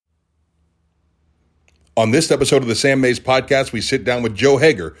On this episode of the Sam Mays Podcast, we sit down with Joe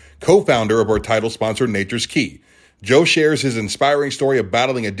Hager, co-founder of our title sponsor, Nature's Key. Joe shares his inspiring story of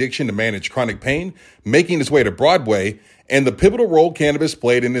battling addiction to manage chronic pain, making his way to Broadway, and the pivotal role cannabis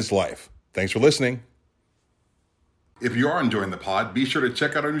played in his life. Thanks for listening. If you are enjoying the pod, be sure to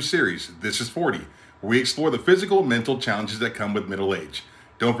check out our new series, This is 40, where we explore the physical and mental challenges that come with middle age.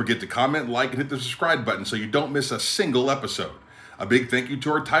 Don't forget to comment, like, and hit the subscribe button so you don't miss a single episode. A big thank you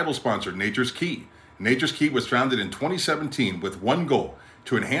to our title sponsor, Nature's Key. Nature's Key was founded in 2017 with one goal,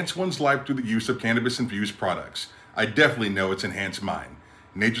 to enhance one's life through the use of cannabis-infused products. I definitely know it's enhanced mine.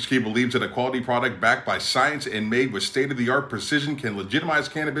 Nature's Key believes that a quality product backed by science and made with state-of-the-art precision can legitimize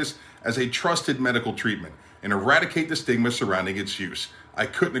cannabis as a trusted medical treatment and eradicate the stigma surrounding its use. I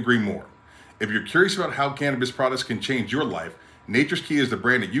couldn't agree more. If you're curious about how cannabis products can change your life, Nature's Key is the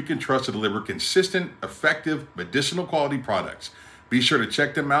brand that you can trust to deliver consistent, effective, medicinal quality products. Be sure to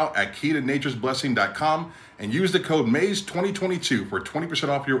check them out at keytonaturesblessing.com and use the code MAYS2022 for 20%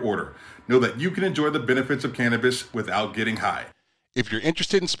 off your order. Know that you can enjoy the benefits of cannabis without getting high. If you're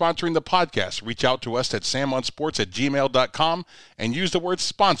interested in sponsoring the podcast, reach out to us at samonsports@gmail.com and use the word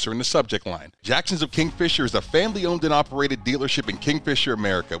sponsor in the subject line. Jackson's of Kingfisher is a family-owned and operated dealership in Kingfisher,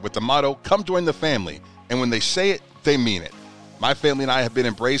 America, with the motto, come join the family. And when they say it, they mean it. My family and I have been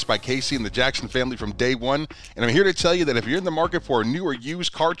embraced by Casey and the Jackson family from day one, and I'm here to tell you that if you're in the market for a new or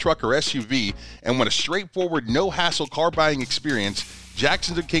used car, truck, or SUV and want a straightforward, no-hassle car buying experience,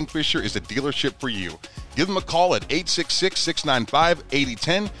 Jackson's of Kingfisher is the dealership for you. Give them a call at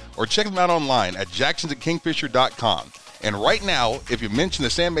 866-695-8010 or check them out online at jacksonsofkingfisher.com. And right now, if you mention the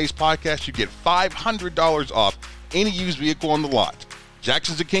Sam Mays Podcast, you get $500 off any used vehicle on the lot.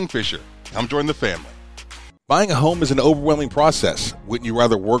 Jackson's of Kingfisher. Come join the family. Buying a home is an overwhelming process. Wouldn't you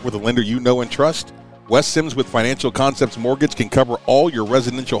rather work with a lender you know and trust? Wes Sims with Financial Concepts Mortgage can cover all your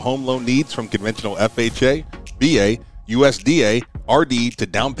residential home loan needs from conventional FHA, VA, USDA, RD to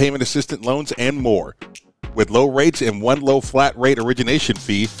down payment assistant loans and more. With low rates and one low flat rate origination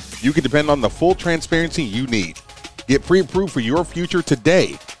fee, you can depend on the full transparency you need. Get pre-approved for your future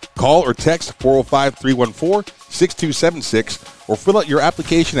today. Call or text 405-314-6276 or fill out your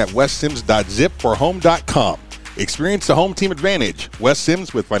application at westsims.zipforhome.com. Experience the home team advantage. Wes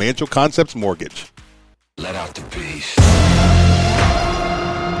Sims with Financial Concepts Mortgage. Let out the beast.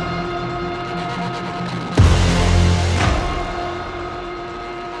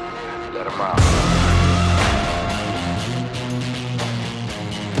 Let him out.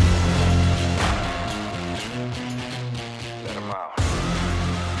 Let him out.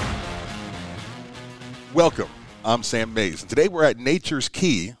 Welcome. I'm Sam Mays, and today we're at Nature's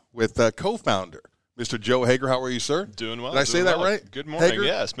Key with co-founder, Mr. Joe Hager. How are you, sir? Doing well. Did I say that right? Good morning. Hager?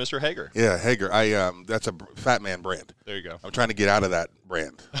 Yes, Mr. Hager. Yeah, Hager. That's a fat man brand. There you go. I'm trying to get out of that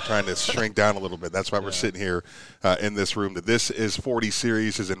brand. I'm trying to shrink down a little bit. That's why we're sitting here in this room. The This is 40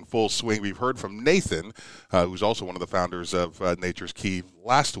 series is in full swing. We've heard from Nathan, who's also one of the founders of Nature's Key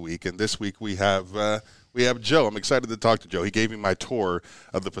last week, and this week we have Joe. I'm excited to talk to Joe. He gave me my tour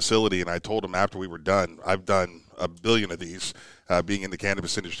of the facility, and I told him after we were done, I've done a billion of these being in the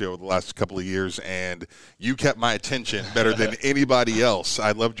cannabis industry over the last couple of years, and you kept my attention better than anybody else.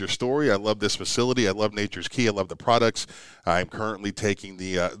 I loved your story. I love this facility. I love Nature's Key. I love the products. I'm currently taking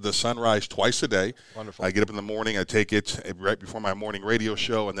the Sunrise twice a day. Wonderful. I get up in the morning. I take it right before my morning radio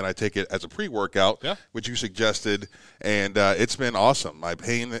show, and then I take it as a pre-workout, which you suggested, and it's been awesome. My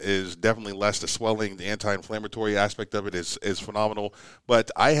pain is definitely less. The swelling, the anti-inflammatory aspect of it is phenomenal, but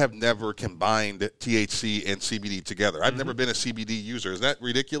I have never combined THC and CBD together. I've never been a CBD user. Is that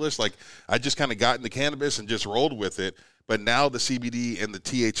ridiculous? Like, I just kind of got into cannabis and just rolled with it, but now the CBD and the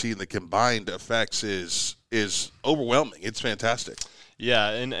THC and the combined effects is overwhelming. It's fantastic. Yeah,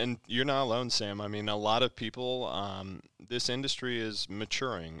 and you're not alone, Sam. I mean, a lot of people, this industry is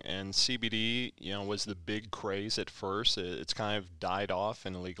maturing, and CBD, was the big craze at first. It's kind of died off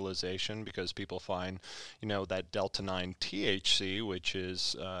in legalization because people find, that Delta-9 THC, which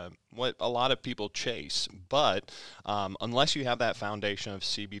is what a lot of people chase. But unless you have that foundation of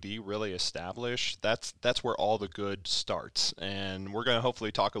CBD really established, that's where all the good starts. And we're going to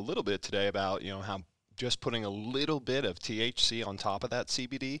hopefully talk a little bit today about, how just putting a little bit of THC on top of that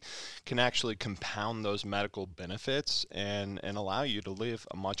CBD can actually compound those medical benefits and allow you to live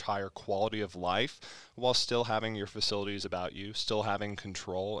a much higher quality of life while still having your facilities about you, still having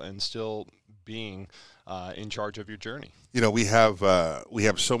control, and still being in charge of your journey. We have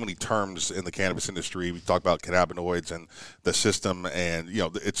so many terms in the cannabis industry. We talk about cannabinoids and the system, and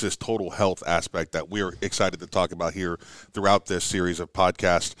it's this total health aspect that we're excited to talk about here throughout this series of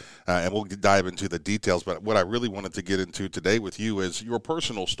podcasts, and we'll dive into the details. But what I really wanted to get into today with you is your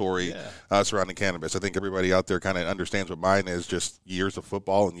personal story surrounding cannabis. I think everybody out there kind of understands what mine is: just years of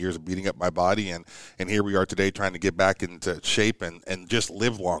football and years of beating up my body, and here we are today trying to get back into shape and just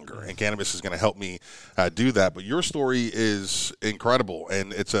live longer. And cannabis is going to help me do that. But your story is incredible,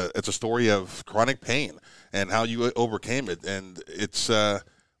 and it's a story of chronic pain and how you overcame it. And it's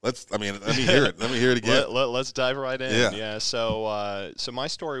let me hear it. Let me hear it again. Let's dive right in. Yeah. So my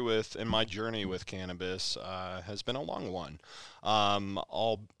story and my journey with cannabis has been a long one.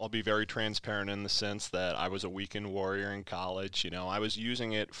 I'll be very transparent in the sense that I was a weekend warrior in college. I was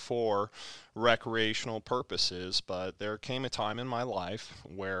using it for recreational purposes, but there came a time in my life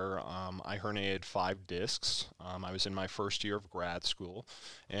where I herniated 5 discs. I was in my first year of grad school,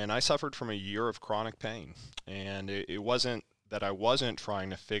 and I suffered from a year of chronic pain. And it wasn't that I wasn't trying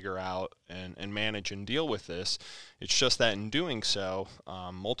to figure out and manage and deal with this. It's just that in doing so,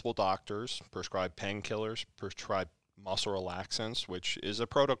 multiple doctors prescribed painkillers, prescribed muscle relaxants, which is a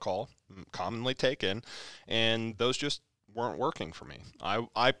protocol commonly taken, and those just weren't working for me.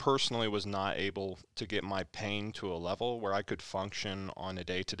 I personally was not able to get my pain to a level where I could function on a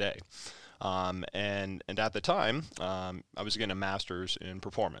day-to-day. And at the time, I was getting a master's in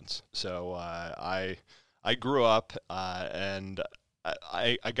performance. So I grew up and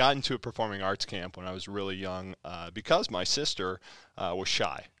I got into a performing arts camp when I was really young because my sister was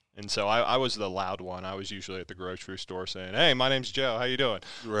shy. And so I was the loud one. I was usually at the grocery store saying, "Hey, my name's Joe. How you doing?"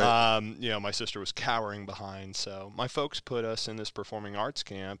 Right. My sister was cowering behind. So my folks put us in this performing arts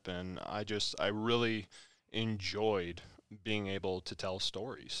camp, and I really enjoyed being able to tell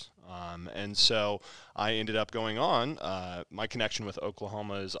stories. And so I ended up going on. My connection with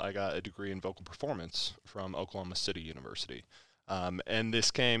Oklahoma is I got a degree in vocal performance from Oklahoma City University. And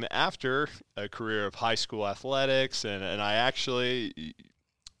this came after a career of high school athletics, and I actually...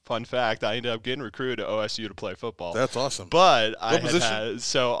 Fun fact, I ended up getting recruited to OSU to play football. That's awesome. But what position?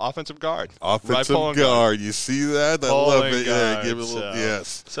 Offensive guard. Offensive guard. You see that? I love it. Yeah, give it a little,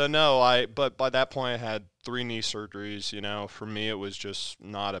 yes. So no, but by that point I had 3 knee surgeries. For me it was just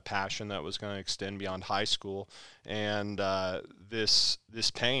not a passion that was going to extend beyond high school. And this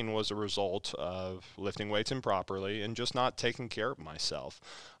pain was a result of lifting weights improperly and just not taking care of myself.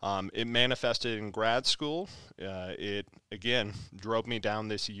 It manifested in grad school. It, again, drove me down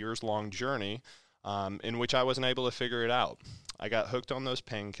this years-long journey in which I wasn't able to figure it out. I got hooked on those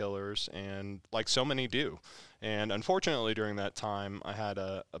painkillers, and like so many do. And unfortunately, during that time, I had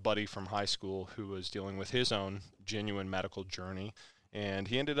a buddy from high school who was dealing with his own genuine medical journey, and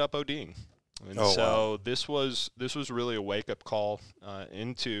he ended up ODing. And wow. This was really a wake-up call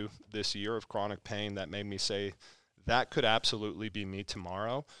into this year of chronic pain that made me say, that could absolutely be me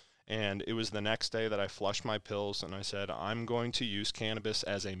tomorrow. And it was the next day that I flushed my pills, and I said, I'm going to use cannabis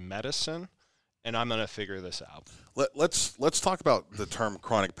as a medicine, and I'm going to figure this out. Let's talk about the term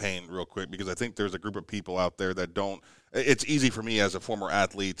chronic pain real quick, because I think there's a group of people out there that don't. It's easy for me as a former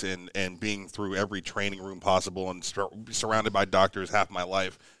athlete and being through every training room possible and surrounded by doctors half my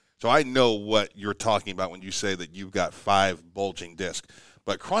life. So I know what you're talking about when you say that you've got 5 bulging discs.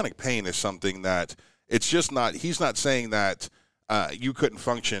 But chronic pain is something that it's just not – he's not saying that you couldn't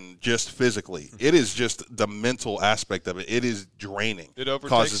function just physically. It is just the mental aspect of it. It is draining. It overtakes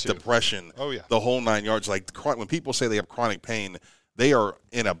causes you. Depression. Oh, yeah. The whole 9 yards. Like when people say they have chronic pain, they are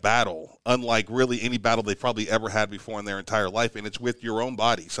in a battle, unlike really any battle they've probably ever had before in their entire life, and it's with your own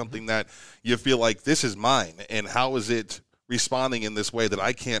body, something that you feel like this is mine, and how is it responding in this way that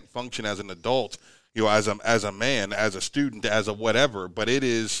I can't function as an adult, as a man, as a student, as a whatever, but it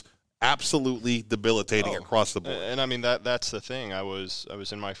is absolutely debilitating across the board. And I mean that's the thing. I was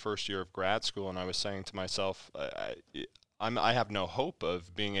in my first year of grad school, and I was saying to myself, I have no hope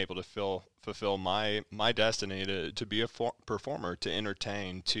of being able to fulfill my destiny to be a performer, to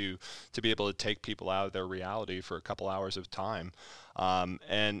entertain, to be able to take people out of their reality for a couple hours of time.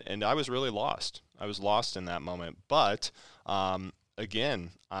 And I was really lost. I was lost in that moment. But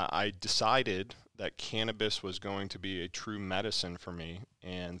again, I decided that cannabis was going to be a true medicine for me.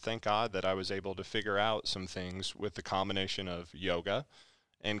 And thank God that I was able to figure out some things with the combination of yoga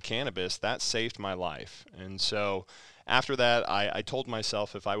and cannabis. That saved my life. And so after that, I told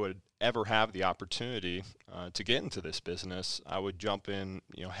myself if I would ever have the opportunity to get into this business, I would jump in,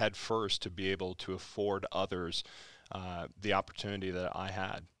 head first to be able to afford others the opportunity that I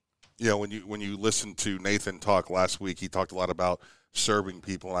had. When you listen to Nathan talk last week, he talked a lot about serving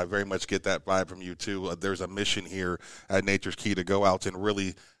people. And I very much get that vibe from you too. There's a mission here at Nature's Key to go out and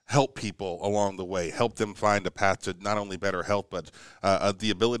really help people along the way, help them find a path to not only better health, but the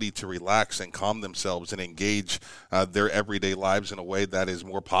ability to relax and calm themselves and engage their everyday lives in a way that is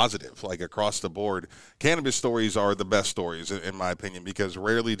more positive, like across the board. Cannabis stories are the best stories, in my opinion, because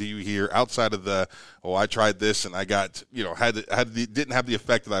rarely do you hear outside of the, oh, I tried this and I got, didn't have the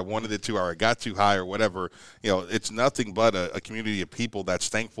effect that I wanted it to, or I got too high or whatever. It's nothing but a community of people that's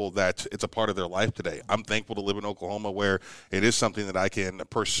thankful that it's a part of their life today. I'm thankful to live in Oklahoma where it is something that I can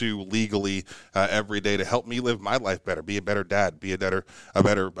pursue legally every day to help me live my life better, be a better dad, be a better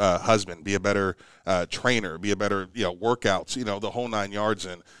husband, be a better trainer, be a better workouts, the whole 9 yards.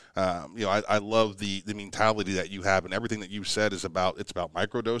 And I love the mentality that you have, and everything that you said it's about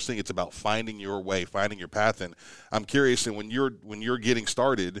microdosing. It's about finding your way, finding your path. And I'm curious, and when you're getting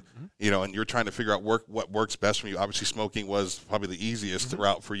started, and you're trying to figure out what works best for you. Obviously, smoking was probably the easiest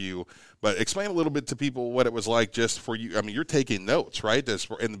route for you. But explain a little bit to people what it was like just for you. I mean, you're taking notes, right?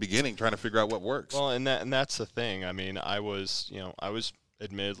 In the beginning, trying to figure out what works. Well, and that's the thing. I mean, I was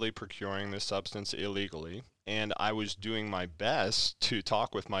admittedly procuring this substance illegally, and I was doing my best to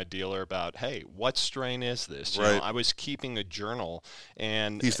talk with my dealer about, hey, what strain is this? I was keeping a journal,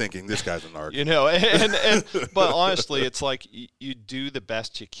 and he's thinking this guy's a narc. But honestly, it's like you do the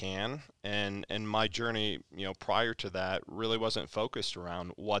best you can, and my journey, prior to that, really wasn't focused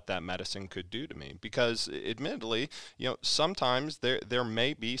around what that medicine could do to me, because admittedly, sometimes there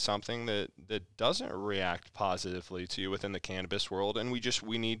may be something that doesn't react positively to you within the cannabis world, and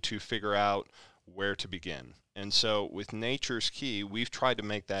we need to figure out where to begin. And so with Nature's Key, we've tried to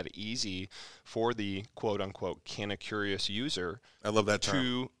make that easy for the quote-unquote canna-curious user. I love that term.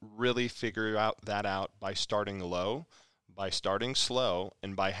 To really figure that out by starting low, by starting slow,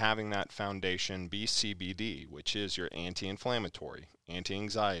 and by having that foundation be CBD, which is your anti-inflammatory,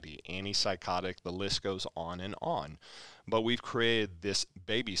 anti-anxiety, antipsychotic, the list goes on and on. But we've created this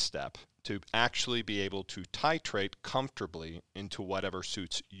baby step to actually be able to titrate comfortably into whatever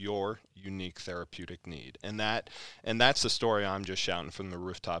suits your unique therapeutic need. And that's the story I'm just shouting from the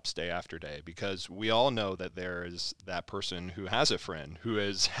rooftops day after day, because we all know that there is that person who has a friend who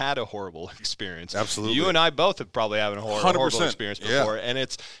has had a horrible experience. Absolutely. You and I both have probably had a horrible experience before, yeah. And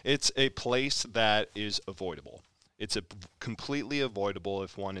it's a place that is avoidable. It's completely avoidable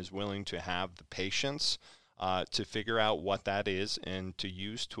if one is willing to have the patience to figure out what that is and to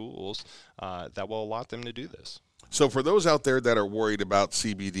use tools that will allow them to do this. So for those out there that are worried about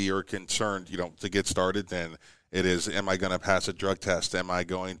CBD or concerned, to get started, then it is, am I going to pass a drug test? Am I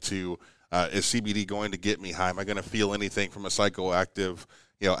going to, is CBD going to get me high? Am I going to feel anything from a psychoactive,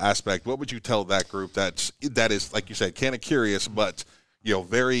 aspect? What would you tell that group that is, like you said, kind of curious, but,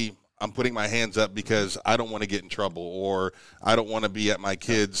 very, I'm putting my hands up because I don't want to get in trouble, or I don't want to be at my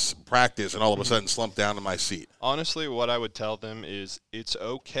kid's practice and all of a sudden slump down in my seat? Honestly, what I would tell them is it's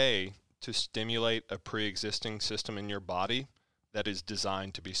okay to stimulate a pre-existing system in your body that is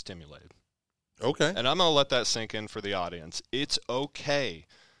designed to be stimulated. Okay. And I'm going to let that sink in for the audience. It's okay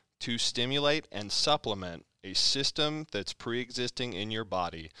to stimulate and supplement a system that's pre-existing in your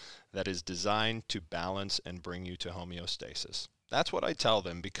body that is designed to balance and bring you to homeostasis. That's what I tell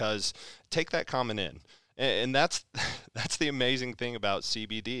them, because take that comment in. And that's the amazing thing about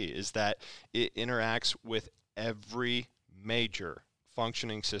CBD, is that it interacts with every major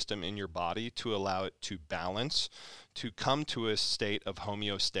functioning system in your body to allow it to balance, to come to a state of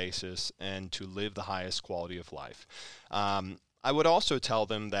homeostasis, and to live the highest quality of life. I would also tell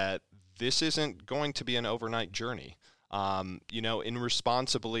them that this isn't going to be an overnight journey. In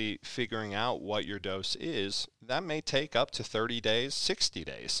responsibly figuring out what your dose is, that may take up to 30 days, 60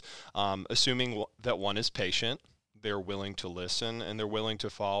 days, assuming that one is patient, they're willing to listen, and they're willing to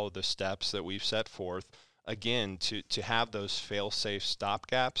follow the steps that we've set forth, again, to have those fail-safe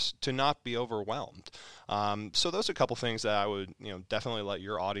stopgaps, to not be overwhelmed. So those are a couple things that I would definitely let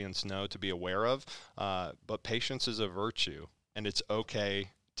your audience know to be aware of. But patience is a virtue, and it's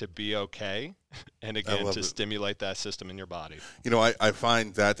okay to be okay, and again, to stimulate that system in your body. I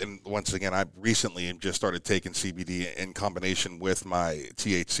find that, and once again, I recently just started taking CBD in combination with my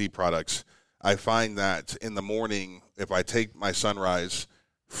THC products. I find that in the morning, if I take my sunrise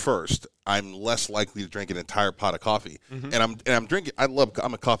first, I'm less likely to drink an entire pot of coffee. And I'm drinking. I'm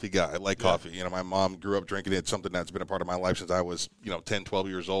a coffee guy. I like coffee. You know, my mom grew up drinking it. It's something that's been a part of my life since I was, 10, 12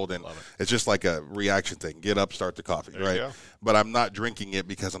 years old. And it's just like a reaction thing. Get up, start the coffee, right? But I'm not drinking it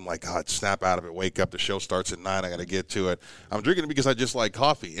because I'm like, God, snap out of it, wake up. The show starts at 9. I got to get to it. I'm drinking it because I just like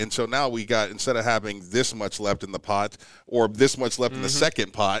coffee. And so now we got, instead of having this much left in the pot or this much left in the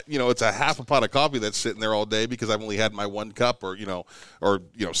second pot, it's a half a pot of coffee that's sitting there all day because I've only had my 1 cup or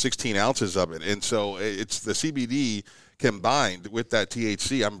 16 ounces of it. And so it's the CBD combined with that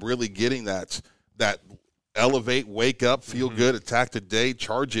THC. I'm really getting that elevate, wake up, feel good, attack the day,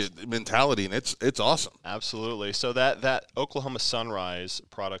 charge it mentality, and it's awesome. Absolutely. So that Oklahoma Sunrise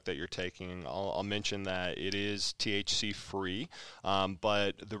product that you're taking, I'll mention that it is THC free,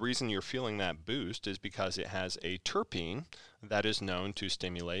 but the reason you're feeling that boost is because it has a terpene that is known to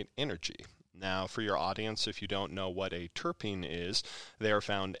stimulate energy. Now, for your audience, if you don't know what a terpene is, they are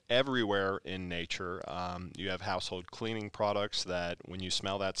found everywhere in nature. You have household cleaning products that when you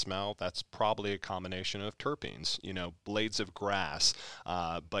smell that smell, that's probably a combination of terpenes, blades of grass.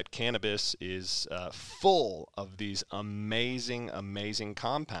 But cannabis is full of these amazing, amazing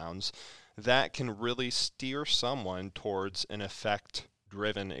compounds that can really steer someone towards an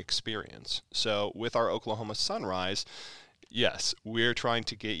effect-driven experience. So with our Oklahoma Sunrise, yes, we're trying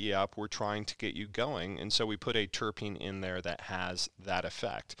to get you up, we're trying to get you going, and so we put a terpene in there that has that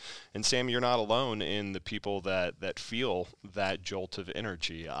effect. And Sam, you're not alone in the people that feel that jolt of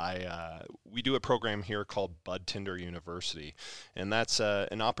energy. We do a program here called Bud Tender University, and that's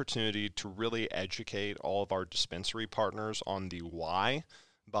an opportunity to really educate all of our dispensary partners on the why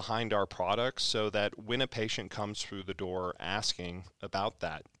behind our products, so that when a patient comes through the door asking about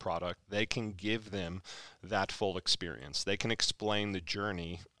that product, they can give them that full experience. They can explain the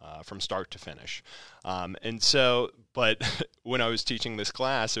journey from start to finish. But when I was teaching this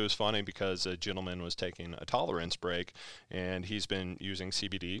class, it was funny because a gentleman was taking a tolerance break, and he's been using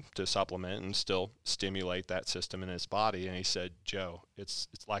CBD to supplement and still stimulate that system in his body. And he said, Joe, it's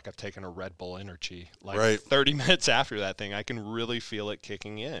like I've taken a Red Bull Energy. Like 30 minutes after that thing, I can really feel it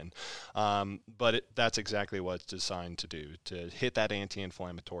kicking in. But that's exactly what it's designed to do, to hit that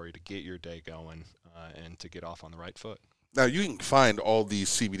anti-inflammatory, to get your day going, and to get off on the right foot. Now, you can find all these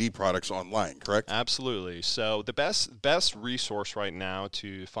CBD products online, correct? Absolutely. So the best resource right now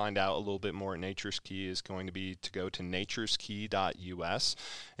to find out a little bit more at Nature's Key is going to be to go to natureskey.us,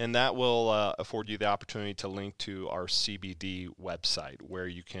 and that will afford you the opportunity to link to our CBD website, where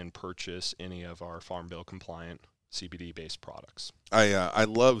you can purchase any of our Farm Bill compliant CBD-based products. I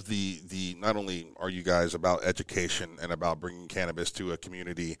love the not only are you guys about education and about bringing cannabis to a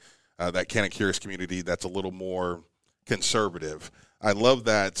community, that Canna-Curious community that's a little more conservative. I love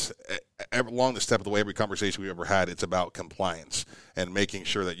that along the step of the way, every conversation we've ever had, it's about compliance and making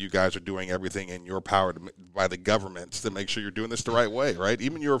sure that you guys are doing everything in your power by the government to make sure you're doing this the right way, right?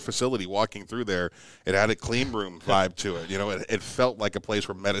 Even your facility, walking through there, it had a clean room vibe to it. It felt like a place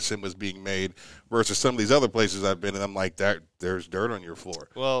where medicine was being made versus some of these other places I've been in. I'm like, there's dirt on your floor.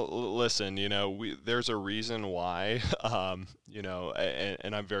 Well, listen, there's a reason why,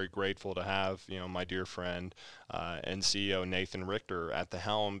 and I'm very grateful to have, my dear friend and CEO Nathan Richter at the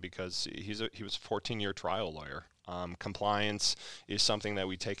helm, because he was a 14-year trial lawyer. Compliance is something that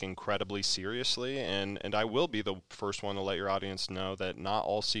we take incredibly seriously, and I will be the first one to let your audience know that not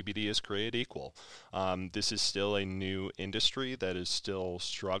all CBD is created equal. This is still a new industry that is still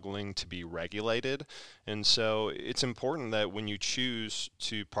struggling to be regulated, and so it's important that when you choose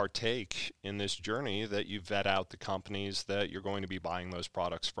to partake in this journey that you vet out the companies that you're going to be buying those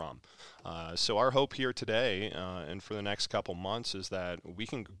products from. So our hope here today and for the next couple months is that we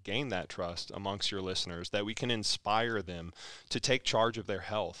can gain that trust amongst your listeners, that we can inspire them to take charge of their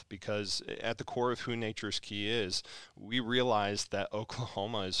health, because at the core of who Nature's Key is, we realize that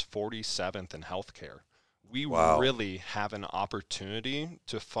Oklahoma is 47th in healthcare. We really have an opportunity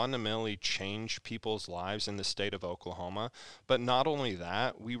to fundamentally change people's lives in the state of Oklahoma. But not only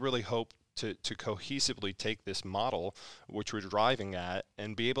that, we really hope to cohesively take this model, which we're driving at,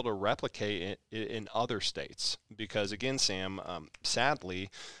 and be able to replicate it in other states. Because again, Sam, sadly,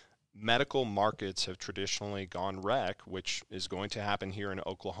 medical markets have traditionally gone wreck, which is going to happen here in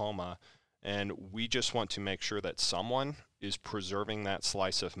Oklahoma. And we just want to make sure that someone is preserving that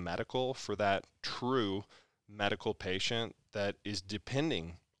slice of medical for that true medical patient that is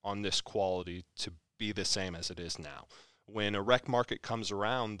depending on this quality to be the same as it is now. When a rec market comes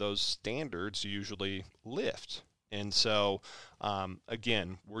around, those standards usually lift. And so,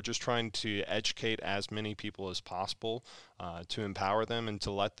 again, we're just trying to educate as many people as possible, to empower them and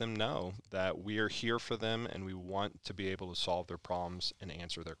to let them know that we are here for them and we want to be able to solve their problems and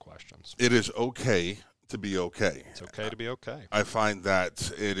answer their questions. It is okay to be okay. It's okay to be okay. I find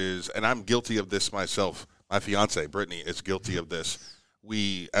that it is, and I'm guilty of this myself. My fiance, Brittany, is guilty of this.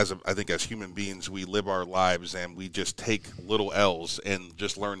 We, I think as human beings, we live our lives and we just take little L's and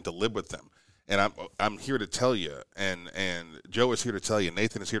just learn to live with them. And I'm here to tell you, and Joe is here to tell you,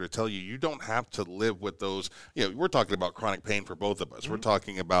 Nathan is here to tell you, you don't have to live with those. We're talking about chronic pain for both of us. Mm-hmm. We're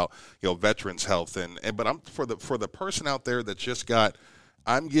talking about veterans' health, but I'm for the person out there that's just got,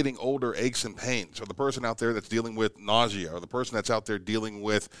 I'm getting older aches and pains, or the person out there that's dealing with nausea, or the person that's out there dealing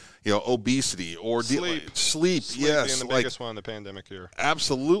with obesity or sleep. Yes, being the biggest one in the pandemic here.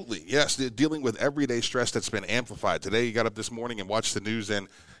 Absolutely, yes, dealing with everyday stress that's been amplified. Today, you got up this morning and watched the news, and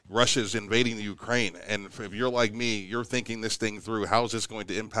Russia's invading the Ukraine. And if you're like me, you're thinking this thing through. How is this going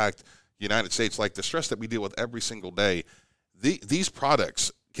to impact the United States? Like the stress that we deal with every single day, these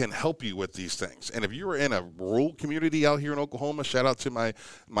products can help you with these things. And if you're in a rural community out here in Oklahoma, shout out to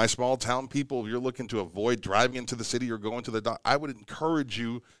my small town people. If you're looking to avoid driving into the city or going to the doctor, I would encourage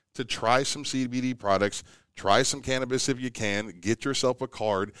you to try some CBD products. Try some cannabis if you can. Get yourself a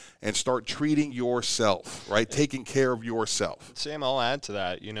card and start treating yourself, right? Taking care of yourself. Sam, I'll add to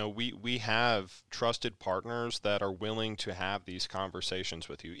that. We have trusted partners that are willing to have these conversations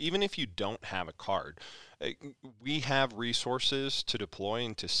with you. Even if you don't have a card, we have resources to deploy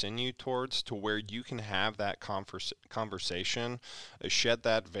and to send you towards to where you can have that conversation, shed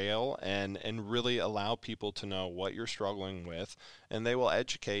that veil, and really allow people to know what you're struggling with, and they will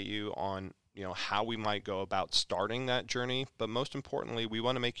educate you on how we might go about starting that journey. But most importantly, we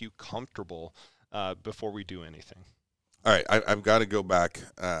want to make you comfortable before we do anything. All right, I've got to go back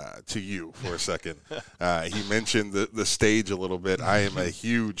to you for a second. He mentioned the stage a little bit. I am a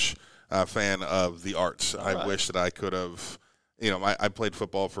huge fan of the arts. I wish that I could have, I played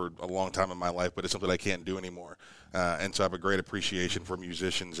football for a long time in my life, but it's something I can't do anymore. And so I have a great appreciation for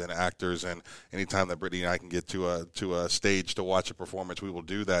musicians and actors, and anytime that Brittany and I can get to a stage to watch a performance, we will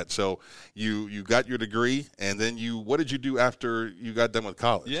do that. So you got your degree, and then what did you do after you got done with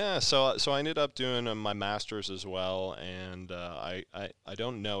college? Yeah, so I ended up doing my master's as well, and I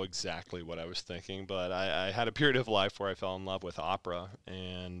don't know exactly what I was thinking, but I had a period of life where I fell in love with opera,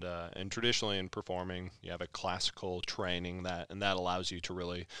 and traditionally in performing, you have a classical training that allows you to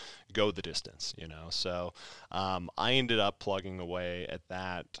really go the distance, So I ended up plugging away at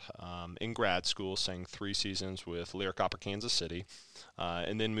that in grad school, sang 3 seasons with Lyric Opera Kansas City,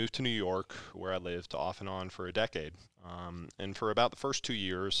 and then moved to New York, where I lived off and on for a decade. And for about the first 2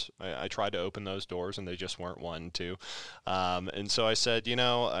 years, I tried to open those doors, and they just weren't wanting to. And so I said,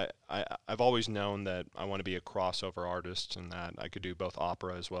 I've always known that I want to be a crossover artist and that I could do both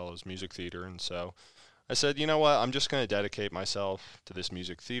opera as well as music theater. And so I said, you know what, I'm just going to dedicate myself to this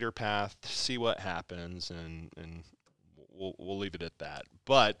music theater path, see what happens, and we'll leave it at that.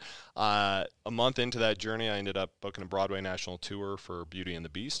 But a month into that journey, I ended up booking a Broadway national tour for Beauty and the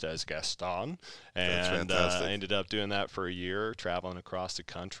Beast as Gaston. And I ended up doing that for a year, traveling across the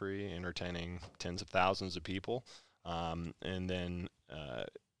country, entertaining tens of thousands of people. And then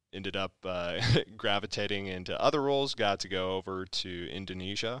ended up gravitating into other roles, got to go over to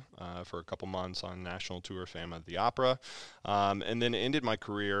Indonesia for a couple months on national tour, Phantom of the Opera, and then ended my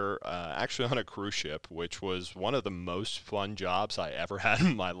career actually on a cruise ship, which was one of the most fun jobs I ever had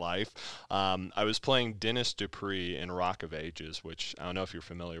in my life. I was playing Dennis Dupree in Rock of Ages, which I don't know if you're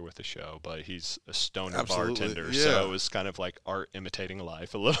familiar with the show, but he's a stoner bartender, yeah. So it was kind of like art imitating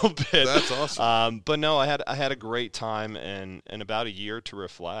life a little bit. That's awesome. But no, I had a great time and about a year to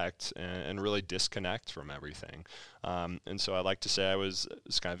reflect and really disconnect from everything. And so I like to say I was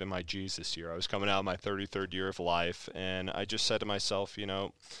kind of in my G's this year. I was coming out of my 33rd year of life, and I just said to myself,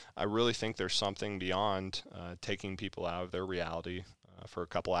 I really think there's something beyond taking people out of their reality for a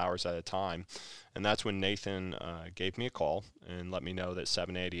couple hours at a time. And that's when Nathan gave me a call and let me know that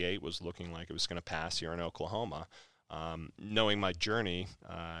 788 was looking like it was going to pass here in Oklahoma. Knowing my journey,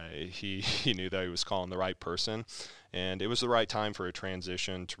 he knew that he was calling the right person, and it was the right time for a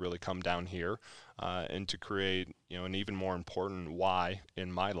transition to really come down here and to create, an even more important why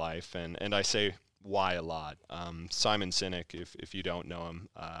in my life. And I say why a lot. Simon Sinek, if you don't know him,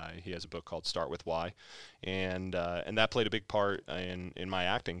 he has a book called Start With Why, and that played a big part in my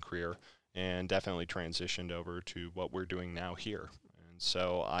acting career, and definitely transitioned over to what we're doing now here.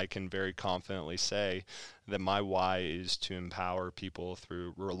 So I can very confidently say that my why is to empower people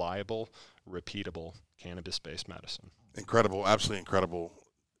through reliable, repeatable cannabis-based medicine. Incredible, absolutely incredible.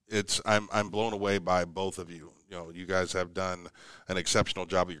 I'm blown away by both of you. You know, you guys have done an exceptional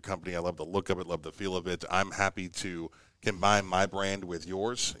job at your company. I love the look of it, love the feel of it. I'm happy to combine my brand with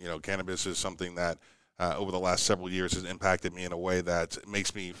yours. You know, cannabis is something that over the last several years has impacted me in a way that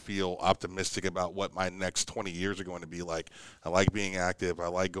makes me feel optimistic about what my next 20 years are going to be like. I like being active. I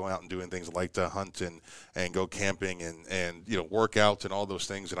like going out and doing things. I like to hunt and go camping and you know, work out and all those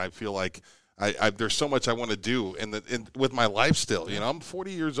things. And I feel like there's so much I want to do with my life still. You know, I'm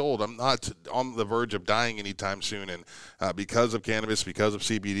 40 years old. I'm not on the verge of dying anytime soon. And because of cannabis, because of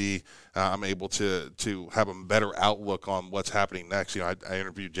CBD, I'm able to have a better outlook on what's happening next. You know, I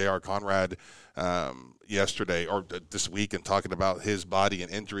interviewed J.R. Conrad yesterday or this week and talking about his body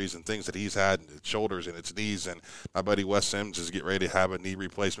and injuries and things that he's had in his shoulders and his knees. And my buddy Wes Sims is getting ready to have a knee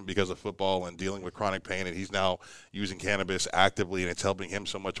replacement because of football and dealing with chronic pain. And he's now using cannabis actively, and it's helping him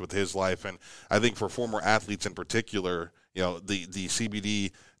so much with his life. And I think for former athletes in particular, you know, the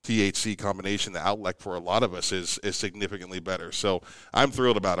CBD THC combination, the outlet for a lot of us is significantly better. So I'm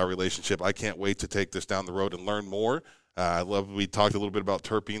thrilled about our relationship. I can't wait to take this down the road and learn more. I love we talked a little bit about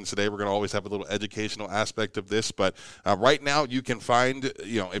terpenes today. We're going to always have a little educational aspect of this. But right now you can find,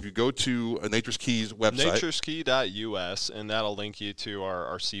 you know, if you go to Nature's Key's website. natureskey.us, and that'll link you to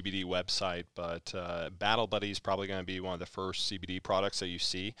our CBD website. But Battle Buddy is probably going to be one of the first CBD products that you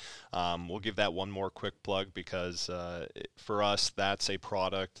see. We'll give that one more quick plug because for us, that's a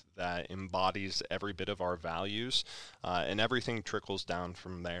product that embodies every bit of our values, and everything trickles down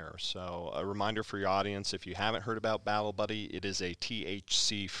from there. So a reminder for your audience, if you haven't heard about Battle Buddy, it is a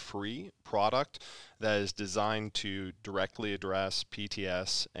THC-free product that is designed to directly address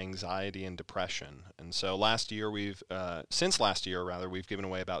PTS, anxiety, and depression. And so since last year, we've given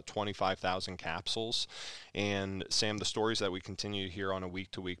away about 25,000 capsules. And Sam, the stories that we continue to hear on a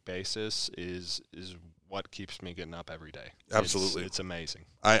week-to-week basis is what keeps me getting up every day. Absolutely. It's amazing.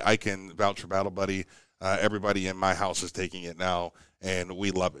 I can vouch for Battle Buddy. Everybody in my house is taking it now, and we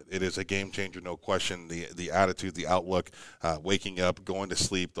love it. It is a game changer, no question. The attitude, the outlook, waking up, going to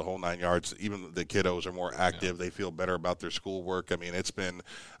sleep, the whole 9 yards. Even the kiddos are more active. Yeah. They feel better about their schoolwork. I mean, it's been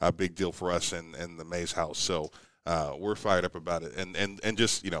a big deal for us in the Mays house. So we're fired up about it. And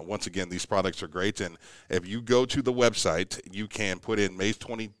just, you know, once again, these products are great. And if you go to the website, you can put in Mays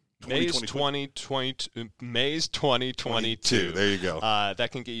 2022. There you go.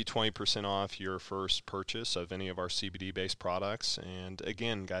 That can get you 20% off your first purchase of any of our CBD-based products. And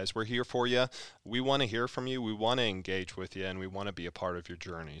again, guys, we're here for you. We want to hear from you. We want to engage with you, and we want to be a part of your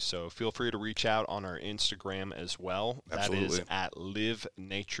journey. So feel free to reach out on our Instagram as well. Absolutely. That is at Live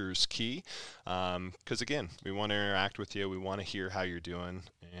Nature's Key. Because again, we want to interact with you. We want to hear how you're doing,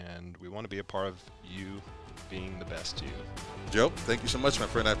 and we want to be a part of you being the best to you. Joe, thank you so much, my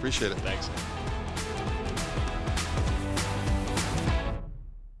friend. I appreciate it. Thanks.